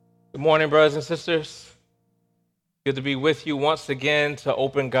Good morning, brothers and sisters. Good to be with you once again to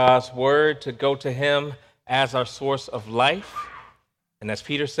open God's Word, to go to Him as our source of life. And as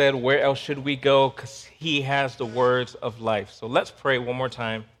Peter said, where else should we go? Because He has the words of life. So let's pray one more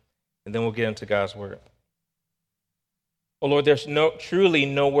time, and then we'll get into God's Word. Oh Lord, there's truly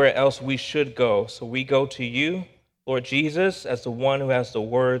nowhere else we should go. So we go to you, Lord Jesus, as the one who has the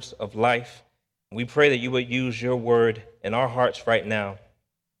words of life. We pray that you would use your word in our hearts right now.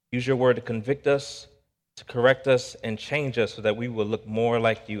 Use your word to convict us, to correct us, and change us so that we will look more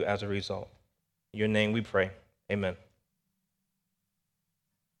like you as a result. In your name we pray. Amen.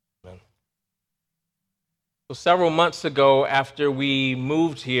 Amen. So several months ago, after we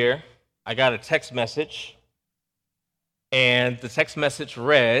moved here, I got a text message. And the text message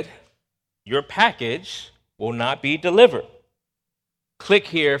read, "Your package will not be delivered. Click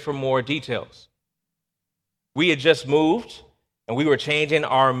here for more details." We had just moved, and we were changing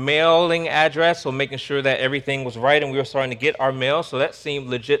our mailing address, so making sure that everything was right, and we were starting to get our mail, so that seemed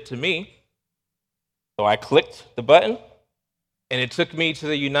legit to me. So I clicked the button, and it took me to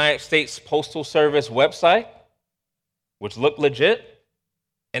the United States Postal Service website, which looked legit,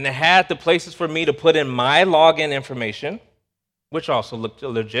 and it had the places for me to put in my login information, which also looked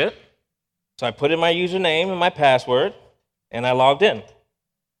legit. So I put in my username and my password, and I logged in.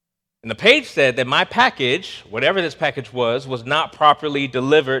 And the page said that my package, whatever this package was not properly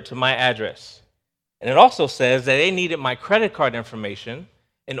delivered to my address. And it also says that they needed my credit card information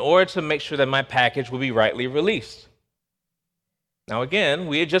in order to make sure that my package would be rightly released. Now again,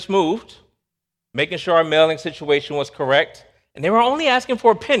 we had just moved, making sure our mailing situation was correct, and they were only asking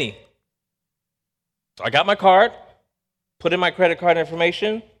for a penny. So I got my card, put in my credit card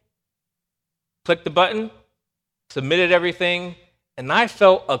information, clicked the button, submitted everything, and I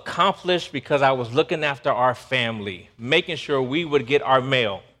felt accomplished because I was looking after our family, making sure we would get our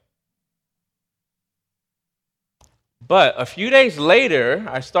mail. But a few days later,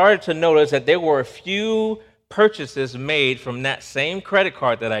 I started to notice that there were a few purchases made from that same credit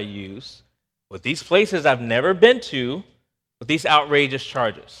card that I used with these places I've never been to with these outrageous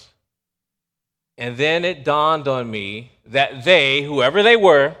charges. And then it dawned on me that they, whoever they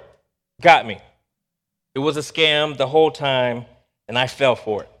were, got me. It was a scam the whole time, and I fell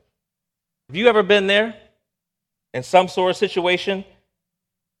for it. Have you ever been there in some sort of situation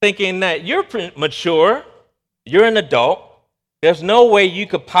thinking that you're mature, you're an adult, there's no way you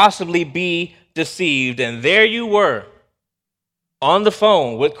could possibly be deceived, and there you were on the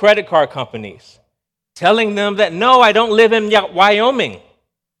phone with credit card companies telling them that, no, I don't live in Wyoming.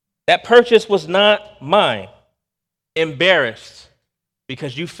 That purchase was not mine. Embarrassed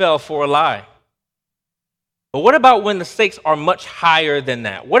because you fell for a lie. But what about when the stakes are much higher than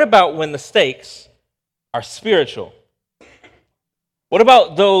that? What about when the stakes are spiritual? What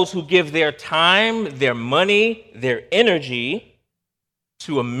about those who give their time, their money, their energy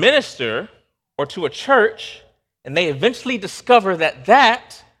to a minister or to a church, and they eventually discover that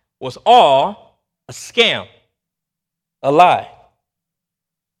that was all a scam, a lie?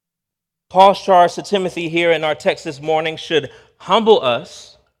 Paul's charge to Timothy here in our text this morning should humble us,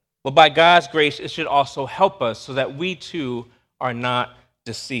 but by God's grace, it should also help us so that we too are not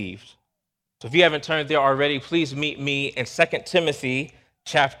deceived. So if you haven't turned there already, please meet me in 2 Timothy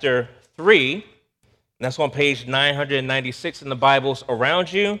chapter 3. And that's on page 996 in the Bibles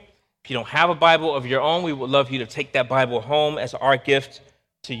around you. If you don't have a Bible of your own, we would love you to take that Bible home as our gift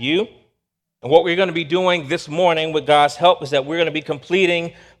to you. And what we're going to be doing this morning with God's help is that we're going to be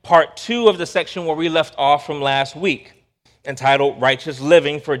completing part 2 of the section where we left off from last week, entitled Righteous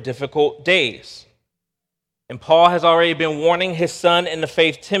Living for Difficult Days. And Paul has already been warning his son in the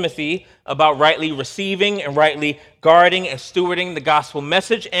faith, Timothy, about rightly receiving and rightly guarding and stewarding the gospel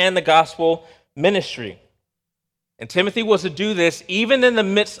message and the gospel ministry. And Timothy was to do this even in the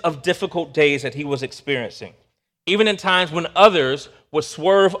midst of difficult days that he was experiencing, even in times when others would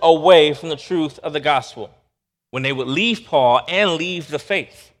swerve away from the truth of the gospel, when they would leave Paul and leave the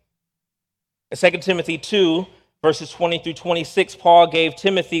faith. In 2 Timothy 2, verses 20 through 26, Paul gave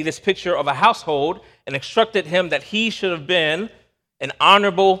Timothy this picture of a household and instructed him that he should have been an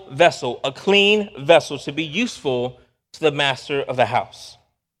honorable vessel, a clean vessel to be useful to the master of the house,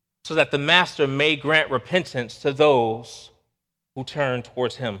 so that the master may grant repentance to those who turn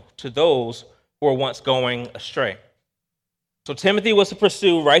towards him, to those who were once going astray. So Timothy was to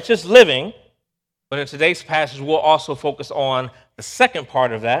pursue righteous living, but in today's passage, we'll also focus on the second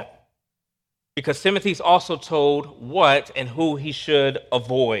part of that, because Timothy's also told what and who he should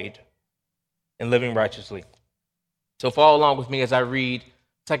avoid in living righteously. So follow along with me as I read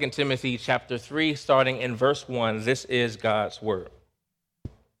 2 Timothy chapter 3, starting in verse 1. This is God's word.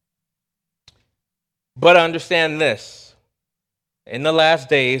 But understand this. In the last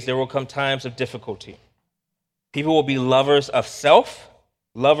days, there will come times of difficulty. People will be lovers of self,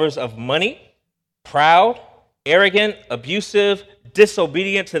 lovers of money, proud, arrogant, abusive,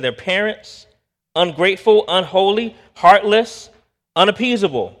 disobedient to their parents, ungrateful, unholy, heartless,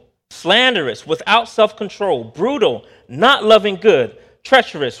 unappeasable, slanderous, without self-control, brutal, not loving good,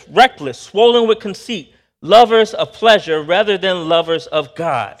 treacherous, reckless, swollen with conceit, lovers of pleasure rather than lovers of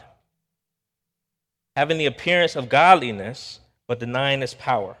God, having the appearance of godliness, but denying its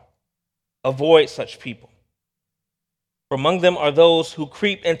power. Avoid such people. For among them are those who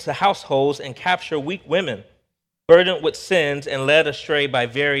creep into households and capture weak women, burdened with sins and led astray by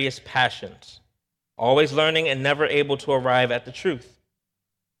various passions, always learning and never able to arrive at the truth.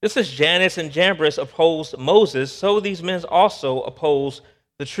 Just as Jannes and Jambres opposed Moses, so these men also oppose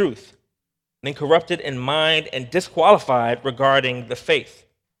the truth, being corrupted in mind and disqualified regarding the faith.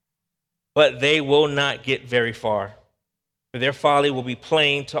 But they will not get very far, for their folly will be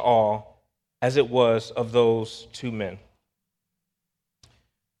plain to all, as it was of those two men.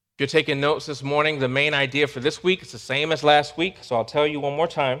 If you're taking notes this morning, the main idea for this week is the same as last week, so I'll tell you one more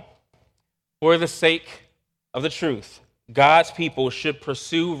time. For the sake of the truth, God's people should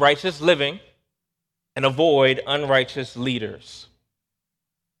pursue righteous living and avoid unrighteous leaders.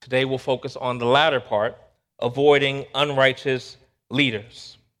 Today we'll focus on the latter part, avoiding unrighteous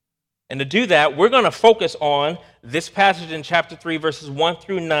leaders. And to do that, we're going to focus on this passage in chapter 3, verses 1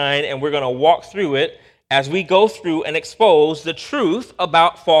 through 9, and we're going to walk through it as we go through and expose the truth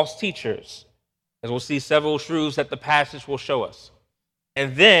about false teachers, as we'll see several truths that the passage will show us.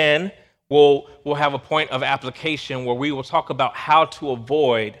 And then we'll have a point of application where we will talk about how to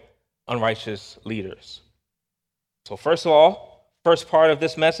avoid unrighteous leaders. So first of all, first part of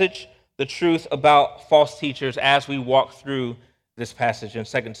this message, the truth about false teachers as we walk through this passage in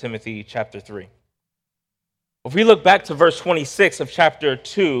 2 Timothy chapter 3. If we look back to verse 26 of chapter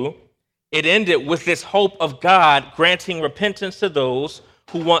 2, it ended with this hope of God granting repentance to those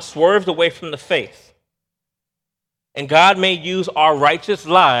who once swerved away from the faith. And God may use our righteous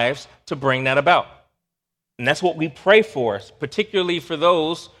lives to bring that about. And that's what we pray for, particularly for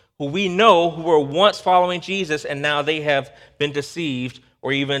those who we know who were once following Jesus and now they have been deceived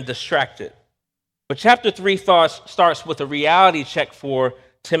or even distracted. But chapter 3 starts with a reality check for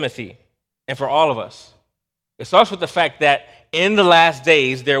Timothy and for all of us. It starts with the fact that in the last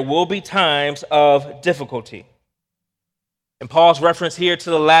days, there will be times of difficulty. And Paul's reference here to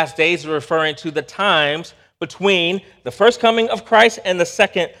the last days is referring to the times between the first coming of Christ and the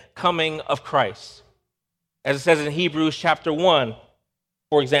second coming of Christ. As it says in Hebrews chapter 1,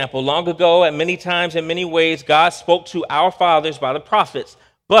 for example, long ago, at many times, in many ways, God spoke to our fathers by the prophets.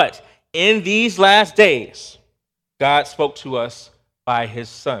 But in these last days, God spoke to us by his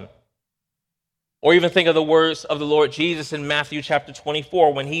Son. Or even think of the words of the Lord Jesus in Matthew chapter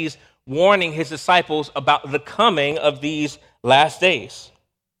 24 when he's warning his disciples about the coming of these last days.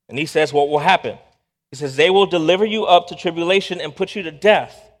 And he says what will happen. He says, they will deliver you up to tribulation and put you to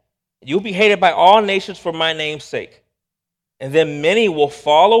death. You'll be hated by all nations for my name's sake. And then many will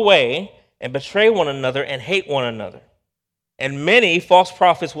fall away and betray one another and hate one another. And many false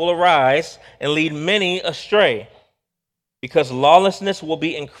prophets will arise and lead many astray. Because lawlessness will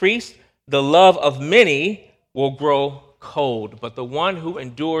be increased, the love of many will grow cold, but the one who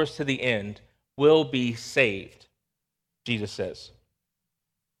endures to the end will be saved, Jesus says.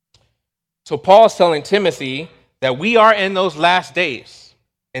 So Paul's telling Timothy that we are in those last days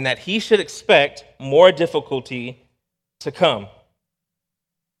and that he should expect more difficulty to come.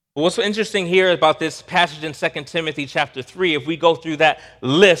 But what's interesting here about this passage in 2 Timothy chapter 3, if we go through that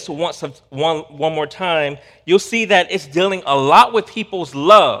list one more time, you'll see that it's dealing a lot with people's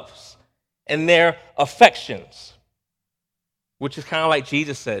loves and their affections, which is kind of like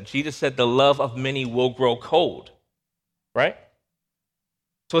Jesus said. Jesus said the love of many will grow cold, right?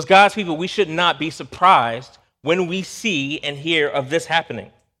 So as God's people, we should not be surprised when we see and hear of this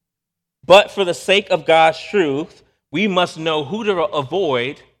happening. But for the sake of God's truth, we must know who to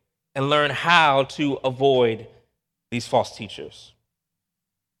avoid and learn how to avoid these false teachers.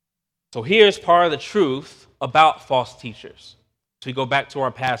 So here's part of the truth about false teachers. So we go back to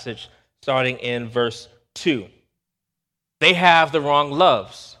our passage starting in verse 2. They have the wrong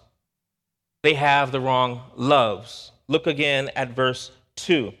loves. They have the wrong loves. Look again at verse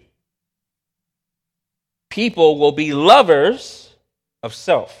 2. People will be lovers of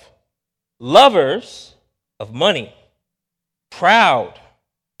self, lovers of money, proud,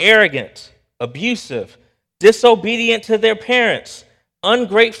 arrogant, abusive, disobedient to their parents,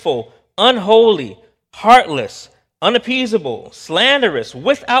 ungrateful, unholy, heartless, unappeasable, slanderous,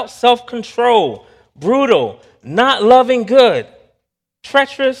 without self-control, brutal, not loving good,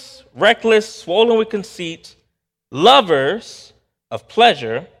 treacherous, reckless, swollen with conceit, lovers of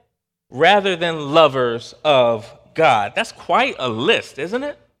pleasure rather than lovers of God. That's quite a list, isn't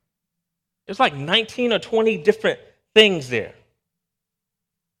it? There's like 19 or 20 different things there.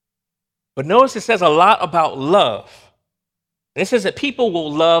 But notice it says a lot about love. It says that people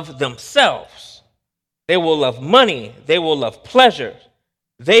will love themselves. They will love money. They will love pleasure.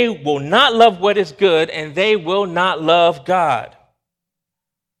 They will not love what is good, and they will not love God.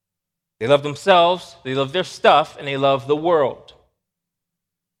 They love themselves, they love their stuff, and they love the world.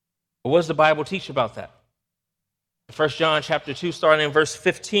 But what does the Bible teach about that? In 1 John chapter 2, starting in verse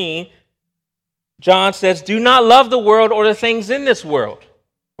 15, John says, "Do not love the world or the things in this world.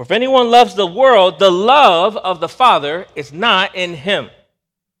 For if anyone loves the world, the love of the Father is not in him.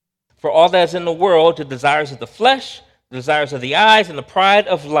 For all that is in the world, the desires of the flesh, the desires of the eyes, and the pride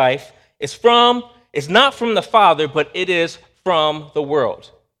of life is not from the Father, but it is from the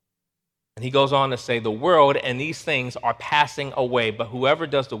world." And he goes on to say, "The world and these things are passing away, but whoever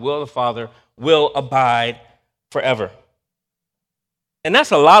does the will of the Father will abide forever." And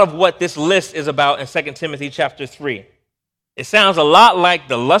that's a lot of what this list is about in 2 Timothy chapter 3. It sounds a lot like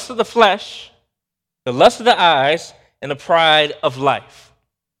the lust of the flesh, the lust of the eyes, and the pride of life.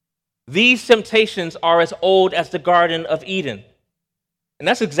 These temptations are as old as the Garden of Eden. And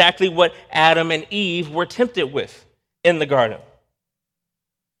that's exactly what Adam and Eve were tempted with in the garden.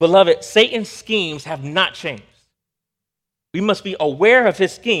 Beloved, Satan's schemes have not changed. We must be aware of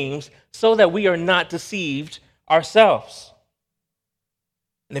his schemes so that we are not deceived ourselves.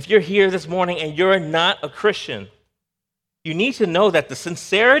 And if you're here this morning and you're not a Christian, you need to know that the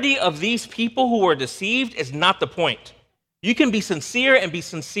sincerity of these people who are deceived is not the point. You can be sincere and be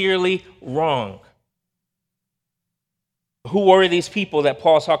sincerely wrong. Who are these people that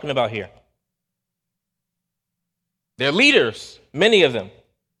Paul's talking about here? They're leaders, many of them,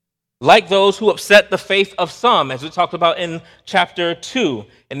 like those who upset the faith of some, as we talked about in chapter 2.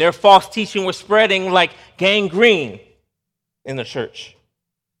 And their false teaching was spreading like gangrene in the church.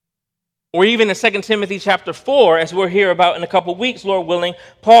 Or even in 2 Timothy chapter 4, as we'll hear about in a couple weeks, Lord willing,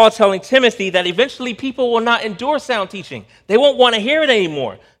 Paul telling Timothy that eventually people will not endure sound teaching. They won't want to hear it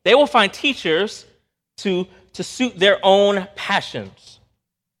anymore. They will find teachers to suit their own passions.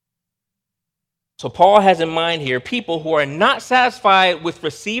 So Paul has in mind here people who are not satisfied with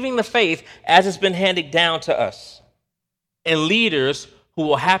receiving the faith as it's been handed down to us, and leaders who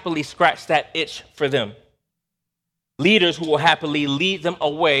will happily scratch that itch for them. Leaders who will happily lead them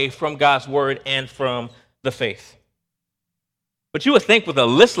away from God's word and from the faith. But you would think with a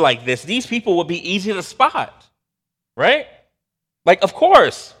list like this, these people would be easy to spot, right? Like, of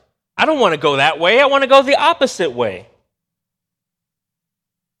course, I don't want to go that way. I want to go the opposite way.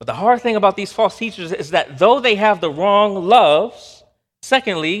 But the hard thing about these false teachers is that though they have the wrong loves,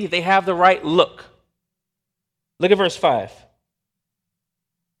 secondly, they have the right look. Look at verse 5.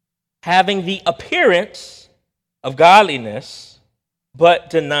 Having the appearance of godliness, but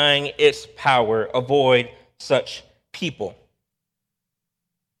denying its power. Avoid such people.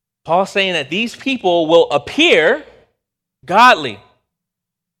 Paul's saying that these people will appear godly.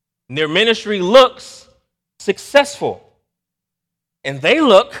 Their ministry looks successful, and they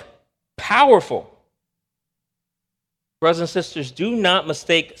look powerful. Brothers and sisters, do not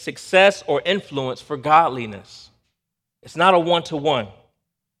mistake success or influence for godliness. It's not a one-to-one.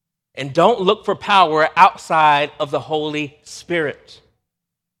 And don't look for power outside of the Holy Spirit.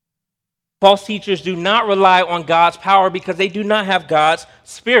 False teachers do not rely on God's power because they do not have God's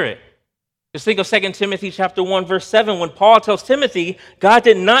Spirit. Just think of 2 Timothy chapter 1, verse 7, when Paul tells Timothy, God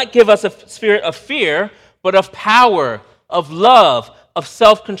did not give us a spirit of fear, but of power, of love, of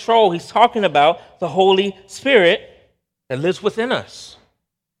self-control. He's talking about the Holy Spirit that lives within us.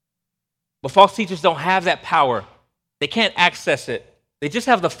 But false teachers don't have that power. They can't access it. They just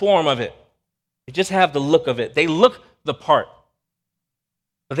have the form of it. They just have the look of it. They look the part.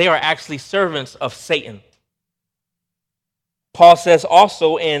 But they are actually servants of Satan. Paul says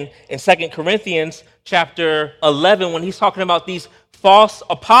also in 2 Corinthians chapter 11, when he's talking about these false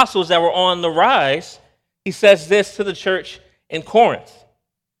apostles that were on the rise, he says this to the church in Corinth.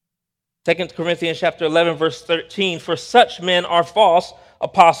 2 Corinthians chapter 11, verse 13, "For such men are false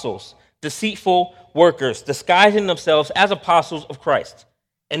apostles, deceitful workers, disguising themselves as apostles of Christ.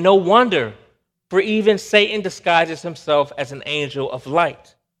 And no wonder, for even Satan disguises himself as an angel of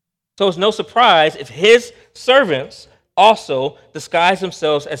light. So it's no surprise if his servants also disguise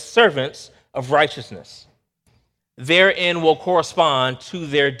themselves as servants of righteousness. Therein will correspond to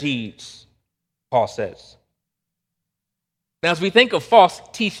their deeds," Paul says. Now, as we think of false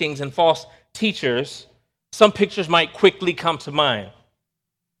teachings and false teachers, some pictures might quickly come to mind.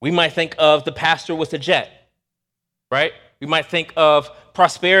 We might think of the pastor with a jet, right? We might think of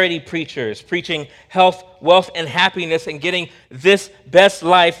prosperity preachers preaching health, wealth, and happiness and getting this best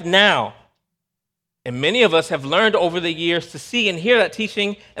life now. And many of us have learned over the years to see and hear that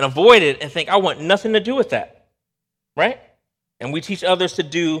teaching and avoid it and think, I want nothing to do with that, right? And we teach others to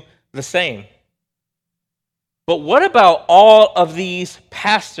do the same. But what about all of these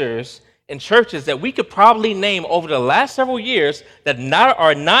pastors in churches that we could probably name over the last several years that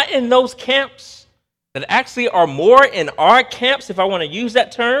are not in those camps, that actually are more in our camps, if I want to use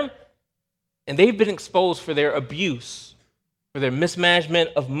that term, and they've been exposed for their abuse, for their mismanagement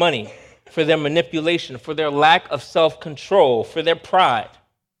of money, for their manipulation, for their lack of self-control, for their pride?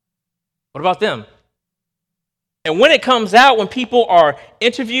 What about them? And when it comes out, when people are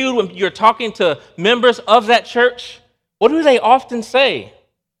interviewed, when you're talking to members of that church, what do they often say?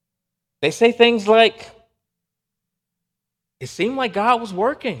 They say things like, it seemed like God was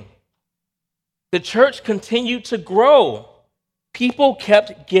working. The church continued to grow. People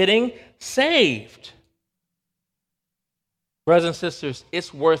kept getting saved. Brothers and sisters,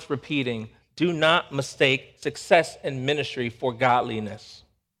 it's worth repeating. Do not mistake success in ministry for godliness.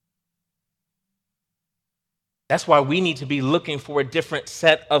 That's why we need to be looking for a different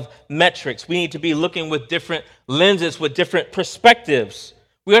set of metrics. We need to be looking with different lenses, with different perspectives.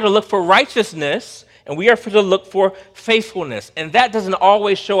 We are to look for righteousness, and we are to look for faithfulness. And that doesn't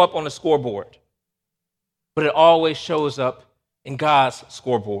always show up on the scoreboard, but it always shows up in God's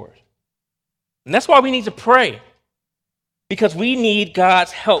scoreboard. And that's why we need to pray, because we need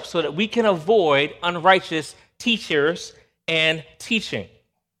God's help so that we can avoid unrighteous teachers and teaching.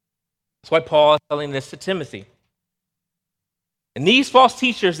 That's why Paul is telling this to Timothy. And these false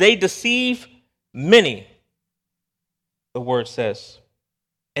teachers, they deceive many, the word says.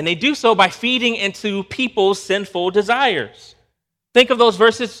 And they do so by feeding into people's sinful desires. Think of those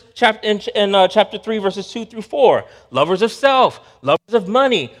verses in chapter 3, verses 2 through 4. Lovers of self, lovers of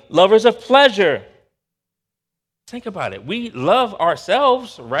money, lovers of pleasure. Think about it. We love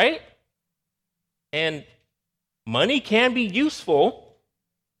ourselves, right? And money can be useful,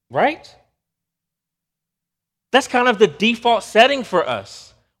 right? That's kind of the default setting for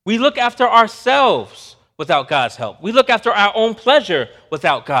us. We look after ourselves without God's help. We look after our own pleasure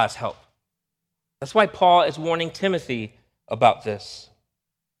without God's help. That's why Paul is warning Timothy about this.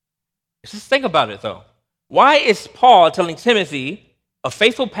 Just think about it, though. Why is Paul telling Timothy, a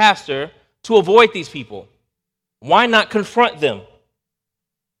faithful pastor, to avoid these people? Why not confront them?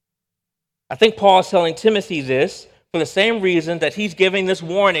 I think Paul is telling Timothy this for the same reason that he's giving this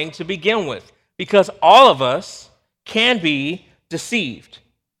warning to begin with, because all of us can be deceived.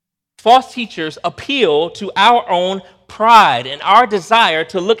 False teachers appeal to our own pride and our desire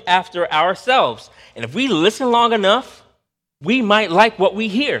to look after ourselves. And if we listen long enough, we might like what we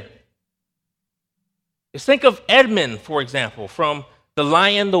hear. Just think of Edmund, for example, from The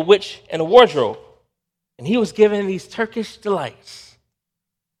Lion, the Witch, and the Wardrobe. And he was given these Turkish delights,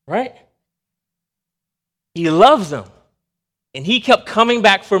 right? He loves them. And he kept coming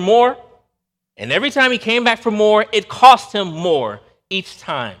back for more. And every time he came back for more, it cost him more each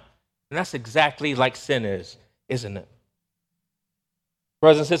time. And that's exactly like sin is, isn't it?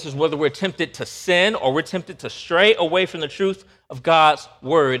 Brothers and sisters, whether we're tempted to sin or we're tempted to stray away from the truth of God's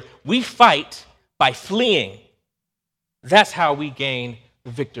word, we fight by fleeing. That's how we gain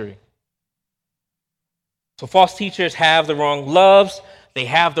the victory. So false teachers have the wrong loves, they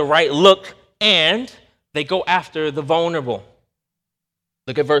have the right look, and they go after the vulnerable.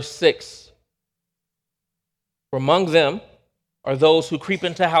 Look at verse 6. For among them are those who creep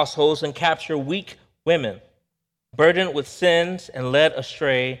into households and capture weak women, burdened with sins and led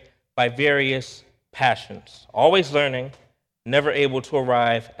astray by various passions, always learning, never able to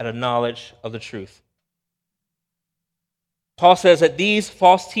arrive at a knowledge of the truth. Paul says that these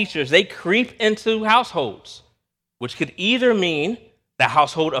false teachers, they creep into households, which could either mean the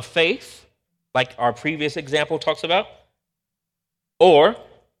household of faith, like our previous example talks about, or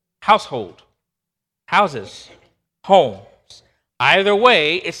household, houses, homes. Either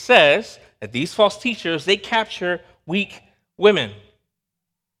way, it says that these false teachers, they capture weak women.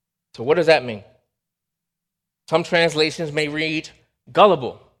 So what does that mean? Some translations may read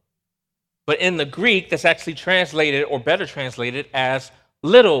gullible, but in the Greek, that's actually translated, or better translated, as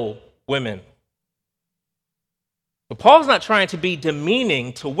little women. But Paul's not trying to be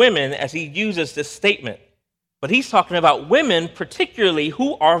demeaning to women as he uses this statement, but he's talking about women particularly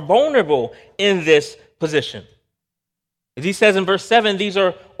who are vulnerable in this position. As he says in verse 7,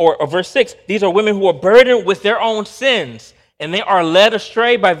 or verse 6, these are women who are burdened with their own sins, and they are led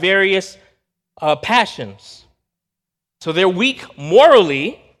astray by various passions. So they're weak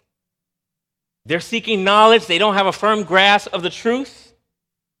morally. They're seeking knowledge. They don't have a firm grasp of the truth.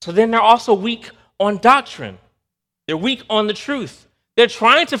 So then they're also weak on doctrine. They're weak on the truth. They're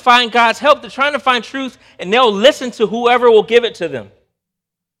trying to find God's help. They're trying to find truth, and they'll listen to whoever will give it to them.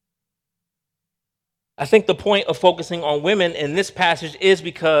 I think the point of focusing on women in this passage is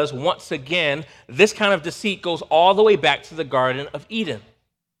because, once again, this kind of deceit goes all the way back to the Garden of Eden.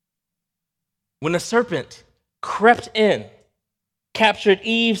 When the serpent crept in, captured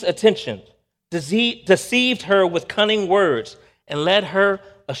Eve's attention, deceived her with cunning words, and led her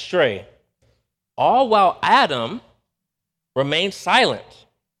astray, all while Adam remained silent,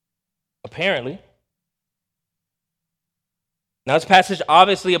 apparently. Now, this passage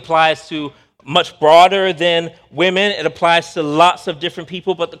obviously applies to much broader than women. It applies to lots of different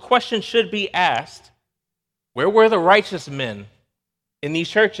people, but the question should be asked, where were the righteous men in these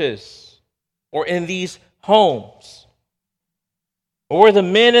churches or in these homes? Or were the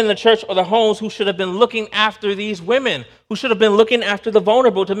men in the church or the homes who should have been looking after these women, who should have been looking after the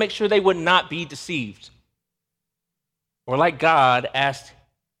vulnerable to make sure they would not be deceived? Or like God asked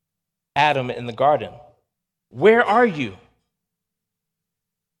Adam in the garden, where are you?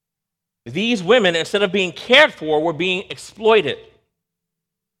 These women, instead of being cared for, were being exploited.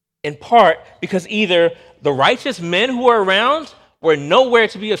 In part because either the righteous men who were around were nowhere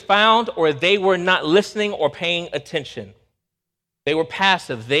to be found, or they were not listening or paying attention. They were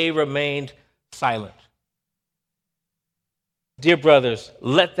passive. They remained silent. Dear brothers,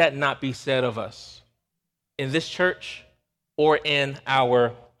 let that not be said of us in this church or in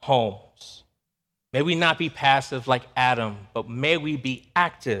our homes. May we not be passive like Adam, but may we be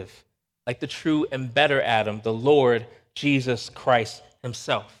active like the true and better Adam, the Lord Jesus Christ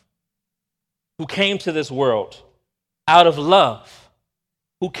himself, who came to this world out of love,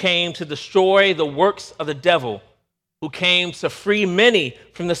 who came to destroy the works of the devil, who came to free many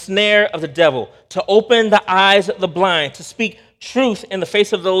from the snare of the devil, to open the eyes of the blind, to speak truth in the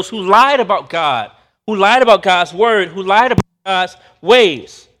face of those who lied about God, who lied about God's word, who lied about God's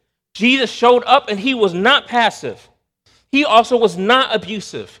ways. Jesus showed up and he was not passive. He also was not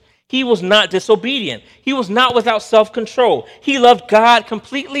abusive. He was not disobedient. He was not without self-control. He loved God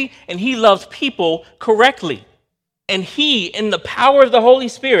completely and he loved people correctly. And he, in the power of the Holy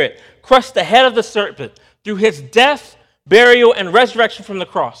Spirit, crushed the head of the serpent through his death, burial, and resurrection from the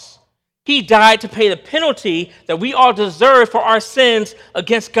cross. He died to pay the penalty that we all deserve for our sins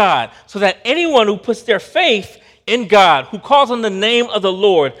against God, so that anyone who puts their faith in God, who calls on the name of the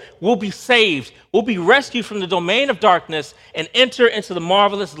Lord, will be saved, will be rescued from the domain of darkness, and enter into the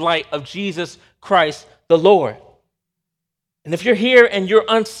marvelous light of Jesus Christ the Lord. And if you're here and you're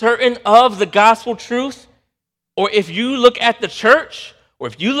uncertain of the gospel truth, or if you look at the church, or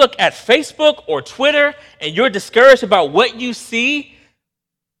if you look at Facebook or Twitter and you're discouraged about what you see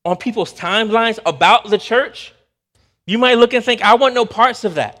on people's timelines about the church, you might look and think, I want no parts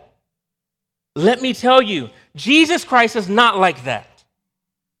of that. Let me tell you, Jesus Christ is not like that.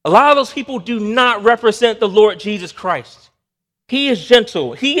 A lot of those people do not represent the Lord Jesus Christ. He is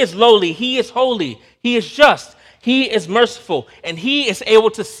gentle, he is lowly, he is holy, he is just, he is merciful, and he is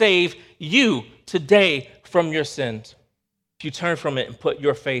able to save you today from your sins if you turn from it and put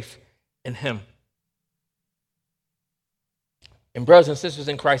your faith in him. And brothers and sisters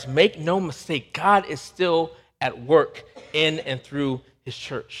in Christ, make no mistake, God is still at work in and through his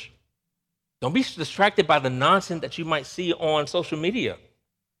church. Don't be distracted by the nonsense that you might see on social media.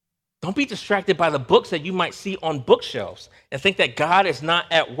 Don't be distracted by the books that you might see on bookshelves and think that God is not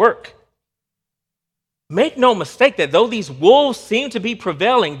at work. Make no mistake that though these wolves seem to be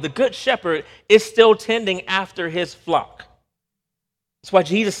prevailing, the good shepherd is still tending after his flock. That's why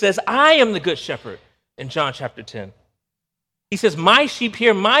Jesus says, I am the good shepherd in John chapter 10. He says, my sheep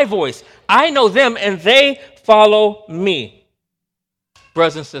hear my voice. I know them and they follow me.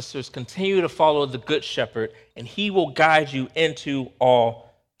 Brothers and sisters, continue to follow the good shepherd and he will guide you into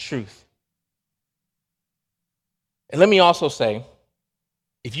all truth. And let me also say,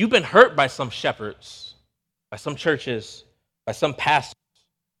 if you've been hurt by some shepherds, by some churches, by some pastors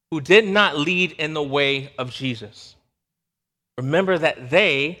who did not lead in the way of Jesus, remember that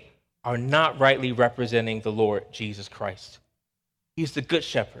they are not rightly representing the Lord Jesus Christ. He's the good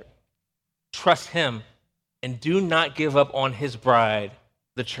shepherd. Trust him and do not give up on his bride,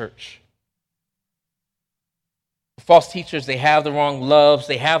 the church. False teachers, they have the wrong loves,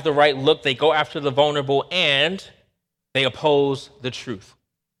 they have the right look, they go after the vulnerable, and they oppose the truth.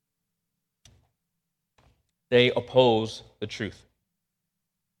 They oppose the truth.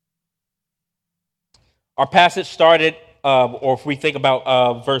 Our passage started or if we think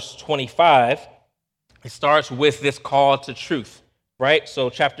about verse 25, it starts with this call to truth, right? So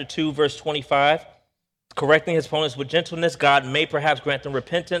chapter 2, verse 25, correcting his opponents with gentleness, God may perhaps grant them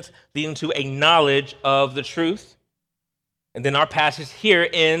repentance, leading to a knowledge of the truth. And then our passage here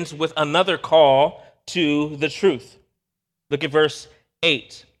ends with another call to the truth. Look at verse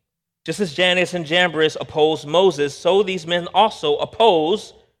 8. Just as Jannes and Jambres opposed Moses, so these men also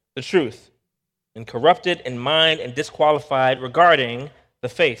oppose the truth, and corrupted in mind and disqualified regarding the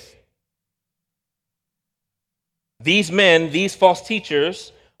faith. These men, these false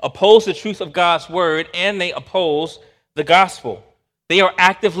teachers, oppose the truth of God's word, and they oppose the gospel. They are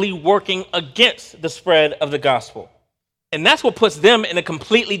actively working against the spread of the gospel. And that's what puts them in a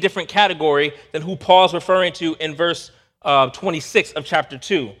completely different category than who Paul's referring to in verse 26 of chapter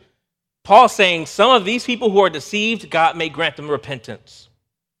 2. Paul's saying some of these people who are deceived, God may grant them repentance.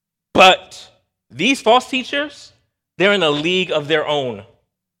 But these false teachers, they're in a league of their own.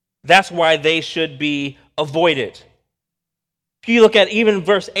 That's why they should be avoided. If you look at even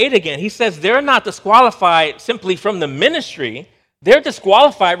verse 8 again, he says they're not disqualified simply from the ministry, they're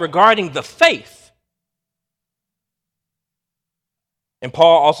disqualified regarding the faith. And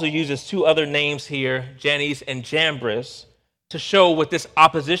Paul also uses two other names here, Jannes and Jambres, to show what this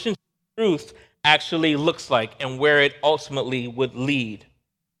opposition to truth actually looks like and where it ultimately would lead.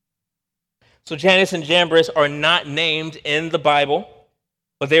 So Jannes and Jambres are not named in the Bible,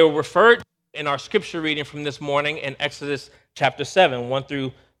 but they were referred to in our scripture reading from this morning in Exodus chapter 7, 1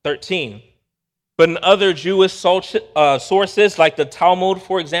 through 13. But in other Jewish sources, like the Talmud,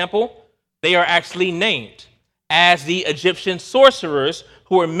 for example, they are actually named as the Egyptian sorcerers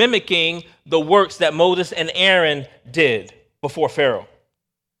who were mimicking the works that Moses and Aaron did before Pharaoh.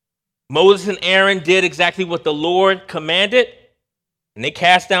 Moses and Aaron did exactly what the Lord commanded, and they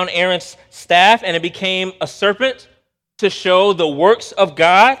cast down Aaron's staff, and it became a serpent to show the works of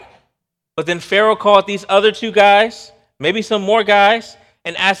God. But then Pharaoh called these other two guys, maybe some more guys,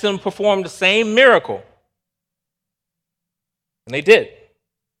 and asked them to perform the same miracle. And they did.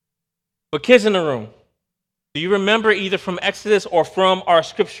 But kids in the room, do you remember either from Exodus or from our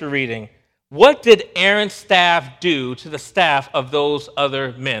scripture reading, what did Aaron's staff do to the staff of those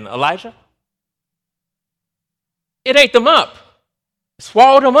other men? Elijah? It ate them up. It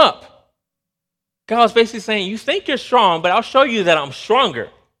swallowed them up. God was basically saying, you think you're strong, but I'll show you that I'm stronger.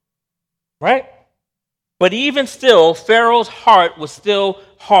 Right? But even still, Pharaoh's heart was still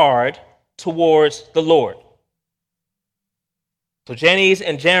hard towards the Lord. So Jannes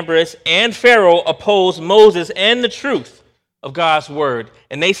and Jambres and Pharaoh opposed Moses and the truth of God's word,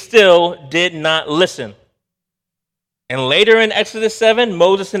 and they still did not listen. And later in Exodus 7,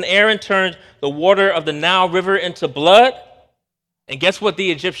 Moses and Aaron turned the water of the Nile River into blood. And guess what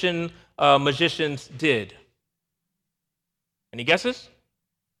the Egyptian magicians did? Any guesses?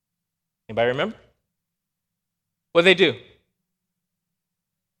 Anybody remember? What did they do?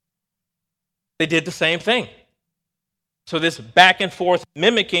 They did the same thing. So this back and forth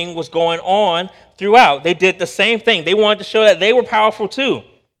mimicking was going on throughout. They did the same thing. They wanted to show that they were powerful too.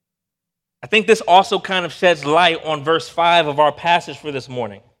 I think this also kind of sheds light on verse 5 of our passage for this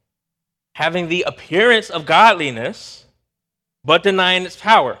morning. Having the appearance of godliness, but denying its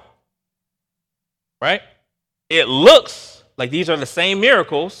power. Right? It looks like these are the same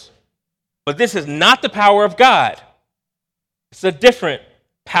miracles, but this is not the power of God. It's a different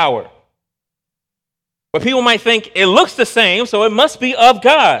power. But people might think it looks the same, so it must be of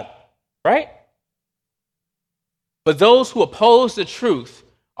God, right? But those who oppose the truth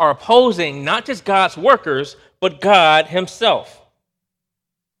are opposing not just God's workers, but God himself.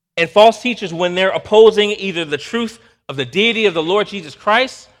 And false teachers, when they're opposing either the truth of the deity of the Lord Jesus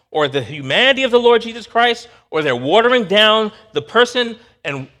Christ or the humanity of the Lord Jesus Christ, or they're watering down the person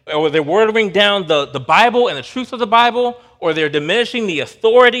or they're watering down the Bible and the truth of the Bible, or they're diminishing the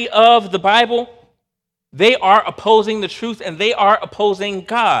authority of the Bible, they are opposing the truth and they are opposing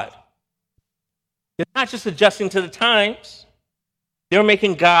God. They're not just adjusting to the times, they're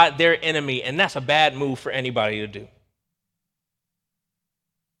making God their enemy, and that's a bad move for anybody to do.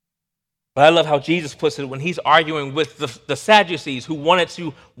 But I love how Jesus puts it when he's arguing with the Sadducees who wanted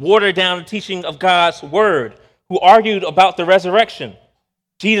to water down the teaching of God's word, who argued about the resurrection.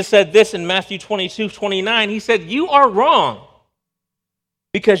 Jesus said this in Matthew 22:29. He said, "You are wrong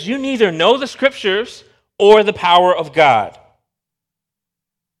because you neither know the scriptures or the power of God."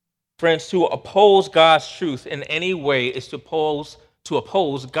 Friends, to oppose God's truth in any way is to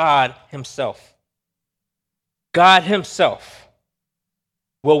oppose God himself. God himself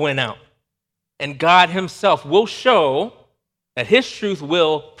will win out. And God himself will show that his truth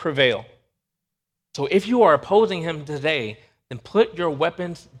will prevail. So if you are opposing him today, then put your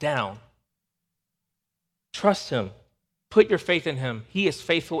weapons down. Trust him. Put your faith in him. He is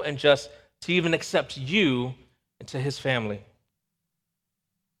faithful and just to even accept you into his family.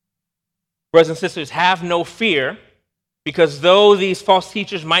 Brothers and sisters, have no fear, because though these false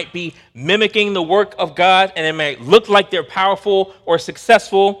teachers might be mimicking the work of God and it may look like they're powerful or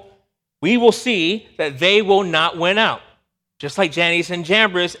successful, we will see that they will not win out. Just like Jannes and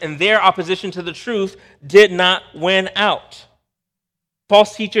Jambres in their opposition to the truth did not win out.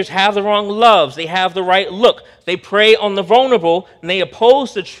 False teachers have the wrong loves. They have the right look. They prey on the vulnerable and they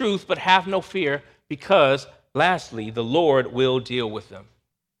oppose the truth but have no fear because, lastly, the Lord will deal with them.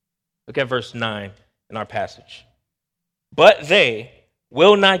 Look at verse 9 in our passage. But they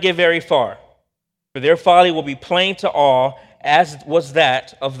will not get very far, for their folly will be plain to all, as was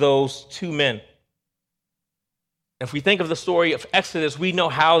that of those two men. If we think of the story of Exodus, we know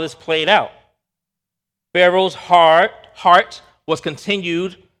how this played out. Pharaoh's heart was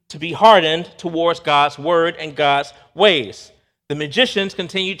continued to be hardened towards God's word and God's ways. The magicians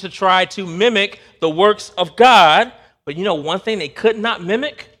continued to try to mimic the works of God, but you know one thing they could not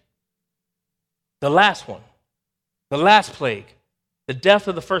mimic? The last one, the last plague, the death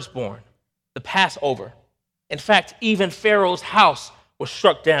of the firstborn, the Passover. In fact, even Pharaoh's house was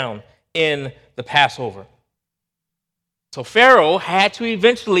struck down in the Passover. So Pharaoh had to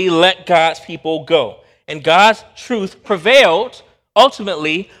eventually let God's people go. And God's truth prevailed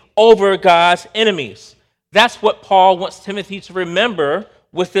ultimately over God's enemies. That's what Paul wants Timothy to remember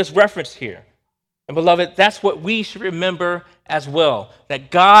with this reference here. And beloved, that's what we should remember as well,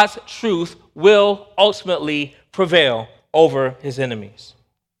 that God's truth will ultimately prevail over his enemies.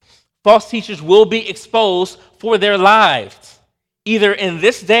 False teachers will be exposed for their lives, either in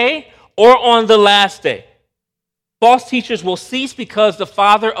this day or on the last day. False teachers will cease because the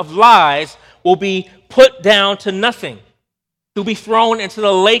father of lies will be put down to nothing. He'll be thrown into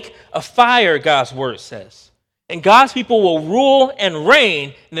the lake of fire, God's word says. And God's people will rule and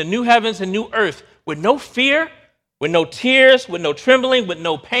reign in the new heavens and new earth with no fear, with no tears, with no trembling, with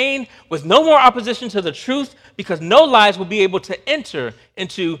no pain, with no more opposition to the truth, because no lies will be able to enter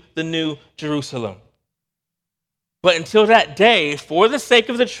into the new Jerusalem. But until that day, for the sake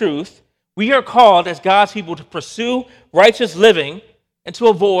of the truth, we are called as God's people to pursue righteous living and to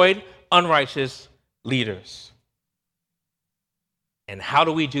avoid unrighteous leaders. And how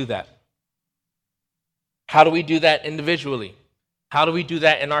do we do that? How do we do that individually? How do we do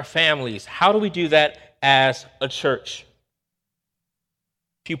that in our families? How do we do that as a church?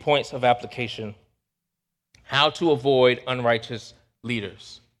 A few points of application. How to avoid unrighteous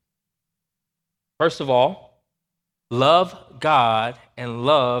leaders. First of all, love God and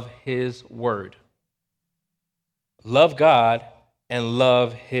love his word. Love God and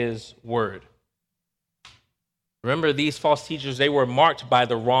love his word. Remember, these false teachers, they were marked by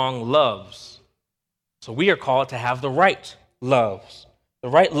the wrong loves. So we are called to have the right loves, the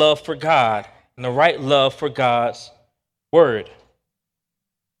right love for God and the right love for God's word.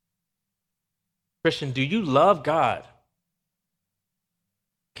 Christian, do you love God?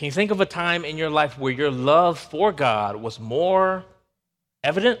 Can you think of a time in your life where your love for God was more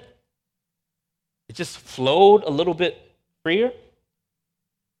evident? It just flowed a little bit freer?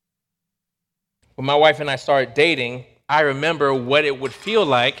 When my wife and I started dating, I remember what it would feel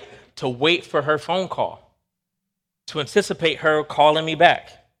like to wait for her phone call, to anticipate her calling me back.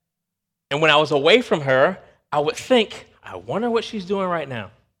 And when I was away from her, I would think, I wonder what she's doing right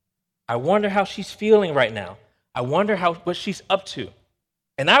now. I wonder how she's feeling right now. I wonder what she's up to.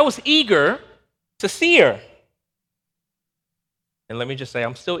 And I was eager to see her. And let me just say,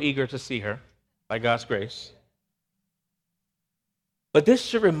 I'm still eager to see her, by God's grace. But this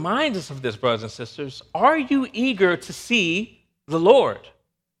should remind us of this, brothers and sisters. Are you eager to see the Lord?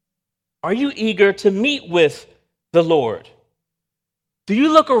 Are you eager to meet with the Lord? Do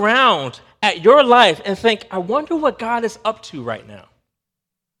you look around at your life and think, I wonder what God is up to right now?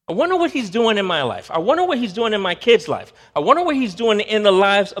 I wonder what he's doing in my life. I wonder what he's doing in my kids' life. I wonder what he's doing in the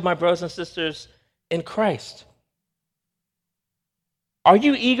lives of my brothers and sisters in Christ. Are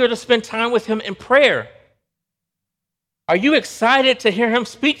you eager to spend time with him in prayer? Are you excited to hear him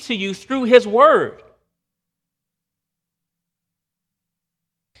speak to you through his word?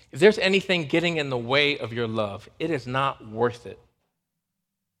 If there's anything getting in the way of your love, it is not worth it,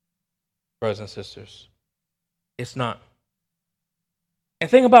 brothers and sisters. It's not. And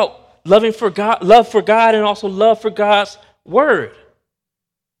think about love for God and also love for God's word.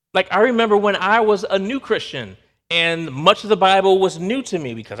 Like, I remember when I was a new Christian and much of the Bible was new to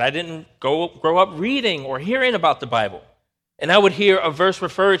me because I didn't grow up reading or hearing about the Bible. and I would hear a verse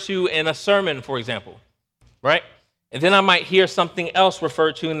referred to in a sermon, for example, right? And then I might hear something else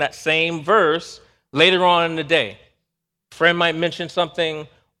referred to in that same verse later on in the day. A friend might mention something,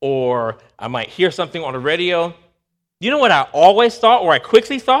 or I might hear something on the radio. You know what I always thought, or I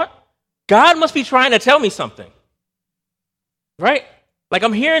quickly thought? God must be trying to tell me something, right? Like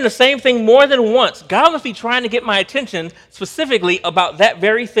I'm hearing the same thing more than once. God must be trying to get my attention specifically about that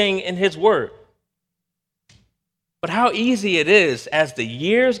very thing in his word. But how easy it is as the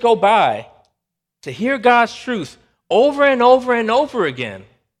years go by to hear God's truth over and over and over again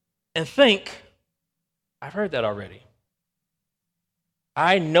and think, I've heard that already.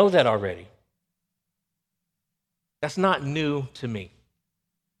 I know that already. That's not new to me.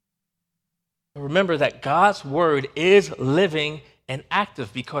 But remember that God's word is living and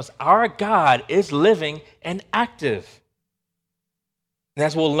active because our God is living and active. And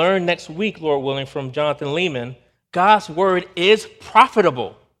as we'll learn next week, Lord willing, from Jonathan Lehman, God's word is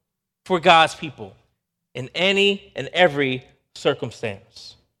profitable for God's people in any and every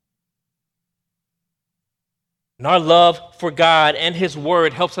circumstance. And our love for God and his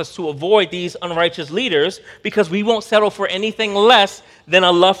word helps us to avoid these unrighteous leaders because we won't settle for anything less than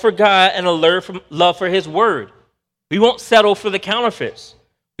a love for God and a love for his word. We won't settle for the counterfeits.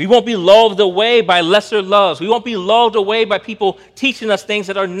 We won't be lulled away by lesser loves. We won't be lulled away by people teaching us things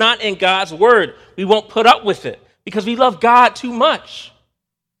that are not in God's word. We won't put up with it because we love God too much.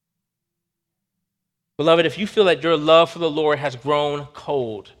 Beloved, if you feel that your love for the Lord has grown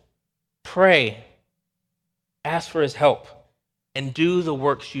cold, pray. Ask for his help and do the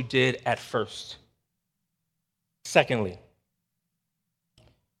works you did at first. Secondly,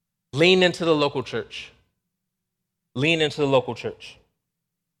 lean into the local church. Lean into the local church.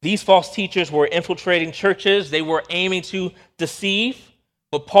 These false teachers were infiltrating churches. They were aiming to deceive,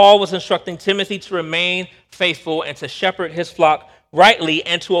 but Paul was instructing Timothy to remain faithful and to shepherd his flock rightly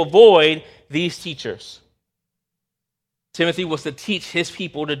and to avoid these teachers. Timothy was to teach his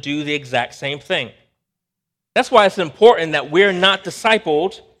people to do the exact same thing. That's why it's important that we're not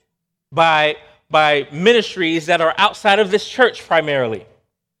discipled by ministries that are outside of this church primarily.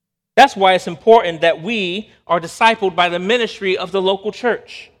 That's why it's important that we are discipled by the ministry of the local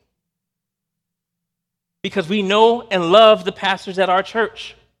church. Because we know and love the pastors at our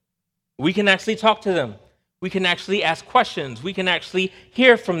church. We can actually talk to them. We can actually ask questions. We can actually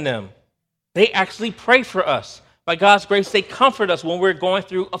hear from them. They actually pray for us. By God's grace, they comfort us when we're going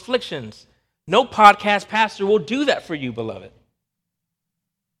through afflictions. No podcast pastor will do that for you, beloved.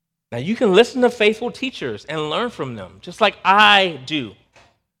 Now, you can listen to faithful teachers and learn from them, just like I do.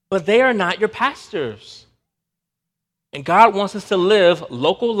 But they are not your pastors. And God wants us to live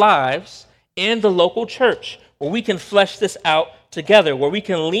local lives in the local church where we can flesh this out together, where we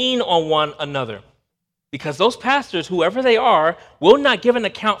can lean on one another. Because those pastors, whoever they are, will not give an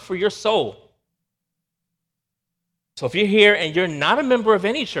account for your soul. So if you're here and you're not a member of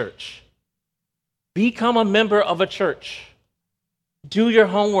any church, become a member of a church. Do your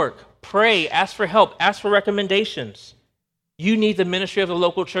homework. Pray. Ask for help. Ask for recommendations. You need the ministry of the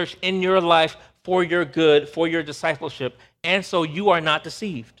local church in your life for your good, for your discipleship, and so you are not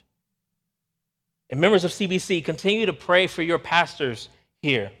deceived. And members of CBC, continue to pray for your pastors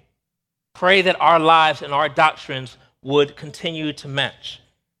here. Pray that our lives and our doctrines would continue to match.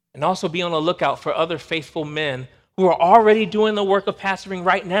 And also be on the lookout for other faithful men who are already doing the work of pastoring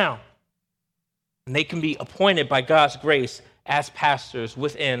right now. And they can be appointed by God's grace as pastors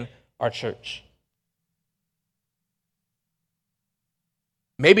within our church.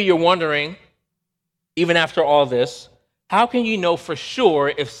 Maybe you're wondering, even after all this, how can you know for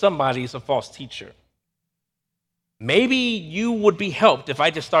sure if somebody's a false teacher? Maybe you would be helped if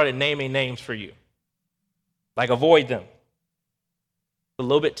I just started naming names for you. Like, avoid them. It's a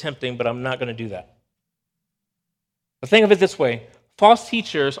little bit tempting, but I'm not going to do that. But think of it this way. False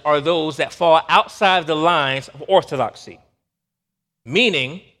teachers are those that fall outside the lines of orthodoxy,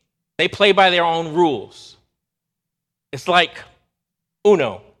 meaning they play by their own rules. It's like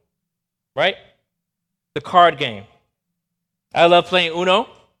Uno, right? The card game. I love playing Uno.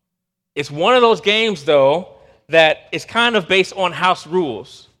 It's one of those games, though, that is kind of based on house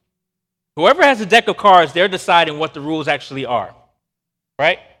rules. Whoever has a deck of cards, they're deciding what the rules actually are,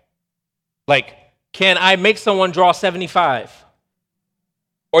 right? Like, can I make someone draw 75?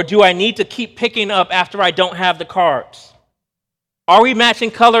 Or do I need to keep picking up after I don't have the cards? Are we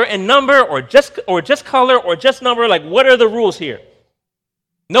matching color and number, or just color, or just number? Like, what are the rules here?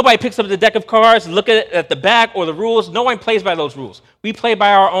 Nobody picks up the deck of cards, look at the back or the rules. No one plays by those rules. We play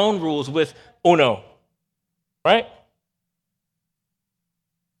by our own rules with Uno, right?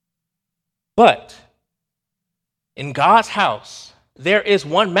 But In God's house, there is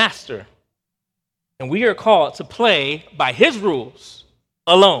one master, and we are called to play by his rules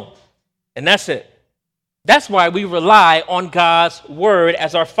alone. And that's it. That's why we rely on God's word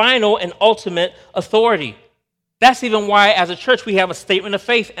as our final and ultimate authority. That's even why, as a church, we have a statement of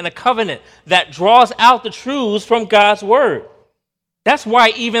faith and a covenant that draws out the truths from God's word. That's why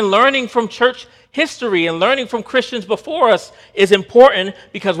even learning from church history and learning from Christians before us is important,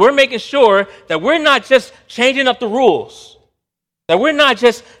 because we're making sure that we're not just changing up the rules, that we're not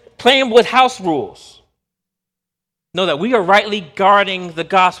just playing with house rules. No, that we are rightly guarding the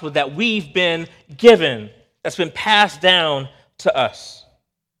gospel that we've been given, that's been passed down to us.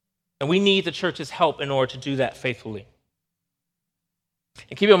 And we need the church's help in order to do that faithfully.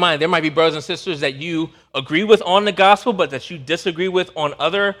 And keep in mind, there might be brothers and sisters that you agree with on the gospel, but that you disagree with on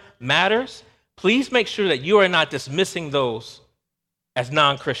other matters. Please make sure that you are not dismissing those as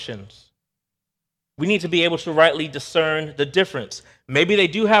non-Christians. We need to be able to rightly discern the difference. Maybe they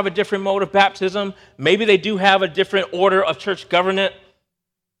do have a different mode of baptism. Maybe they do have a different order of church governance.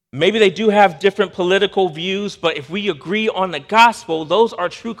 Maybe they do have different political views, but if we agree on the gospel, those are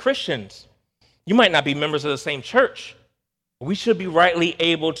true Christians. You might not be members of the same church. We should be rightly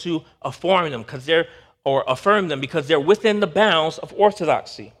able to affirm them because they're within the bounds of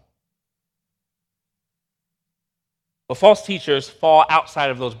orthodoxy. But false teachers fall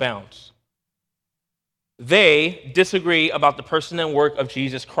outside of those bounds. They disagree about the person and work of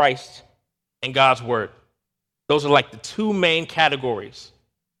Jesus Christ and God's word. Those are like the two main categories.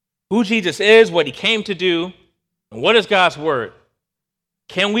 Who Jesus is, what he came to do, and what is God's word?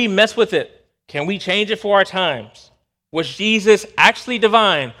 Can we mess with it? Can we change it for our times? Was Jesus actually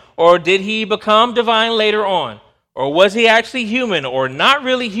divine, or did he become divine later on? Or was he actually human or not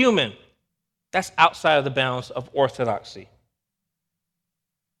really human? That's outside of the bounds of orthodoxy.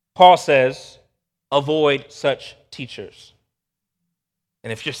 Paul says, avoid such teachers.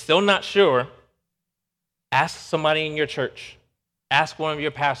 And if you're still not sure, ask somebody in your church. Ask one of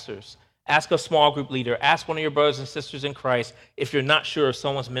your pastors. Ask a small group leader. Ask one of your brothers and sisters in Christ if you're not sure if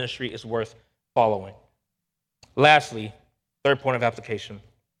someone's ministry is worth following. Lastly, third point of application.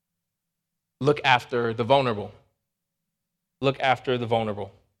 Look after the vulnerable. Look after the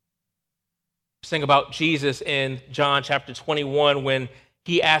vulnerable. Think about Jesus in John chapter 21 when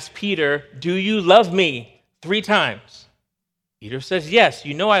he asked Peter, "Do you love me?" 3 times. Peter says, "Yes,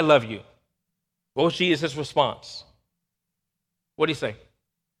 you know I love you." What was Jesus' response? What did he say?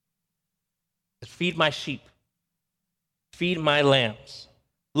 Feed my sheep. Feed my lambs.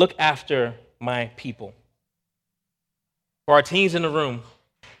 Look after my people. For our teens in the room,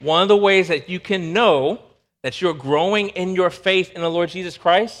 one of the ways that you can know that you're growing in your faith in the Lord Jesus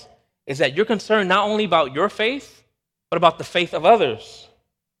Christ is that you're concerned not only about your faith, but about the faith of others.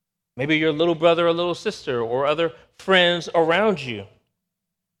 Maybe your little brother or little sister or other friends around you.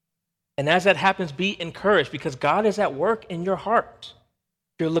 And as that happens, be encouraged because God is at work in your heart.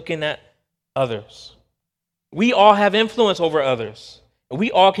 You're looking at others. We all have influence over others.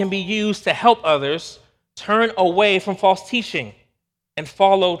 We all can be used to help others turn away from false teaching and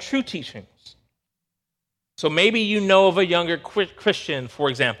follow true teachings. So maybe you know of a younger Christian, for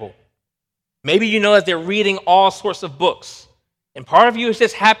example. Maybe you know that they're reading all sorts of books. And part of you is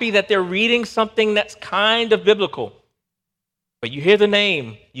just happy that they're reading something that's kind of biblical. But you hear the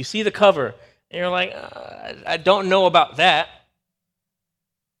name, you see the cover, and you're like, I don't know about that.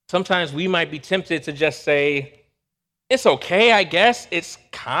 Sometimes we might be tempted to just say, it's okay, I guess. It's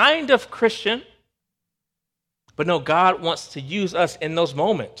kind of Christian. But no, God wants to use us in those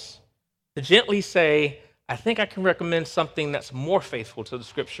moments to gently say, I think I can recommend something that's more faithful to the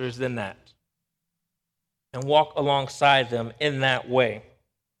scriptures than that. And walk alongside them in that way.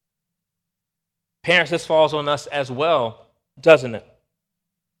 Parents, this falls on us as well, doesn't it?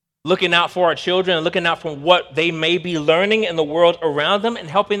 Looking out for our children and looking out for what they may be learning in the world around them and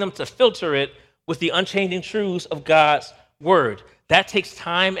helping them to filter it with the unchanging truths of God's word. That takes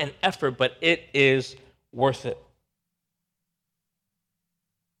time and effort, but it is worth it.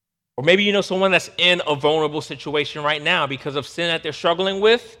 Or maybe you know someone that's in a vulnerable situation right now because of sin that they're struggling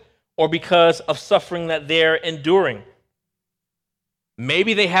with or because of suffering that they're enduring.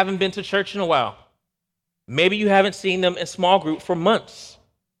 Maybe they haven't been to church in a while. Maybe you haven't seen them in small group for months.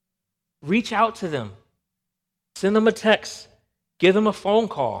 Reach out to them. Send them a text. Give them a phone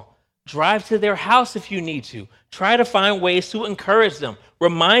call. Drive to their house if you need to. Try to find ways to encourage them.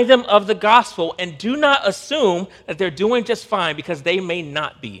 Remind them of the gospel and do not assume that they're doing just fine because they may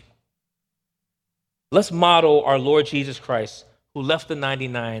not be. Let's model our Lord Jesus Christ who left the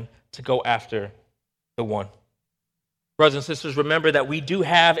 99 to go after the one. Brothers and sisters, remember that we do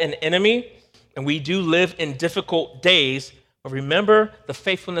have an enemy, and we do live in difficult days, but remember the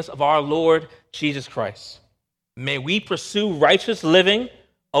faithfulness of our Lord Jesus Christ. May we pursue righteous living,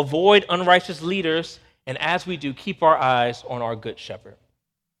 avoid unrighteous leaders, and as we do, keep our eyes on our good shepherd.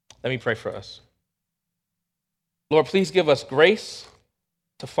 Let me pray for us. Lord, please give us grace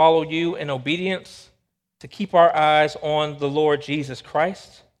to follow you in obedience, to keep our eyes on the Lord Jesus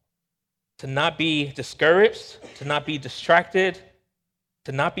Christ, to not be discouraged, to not be distracted,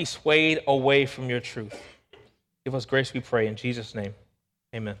 to not be swayed away from your truth. Give us grace, we pray, in Jesus' name.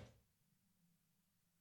 Amen.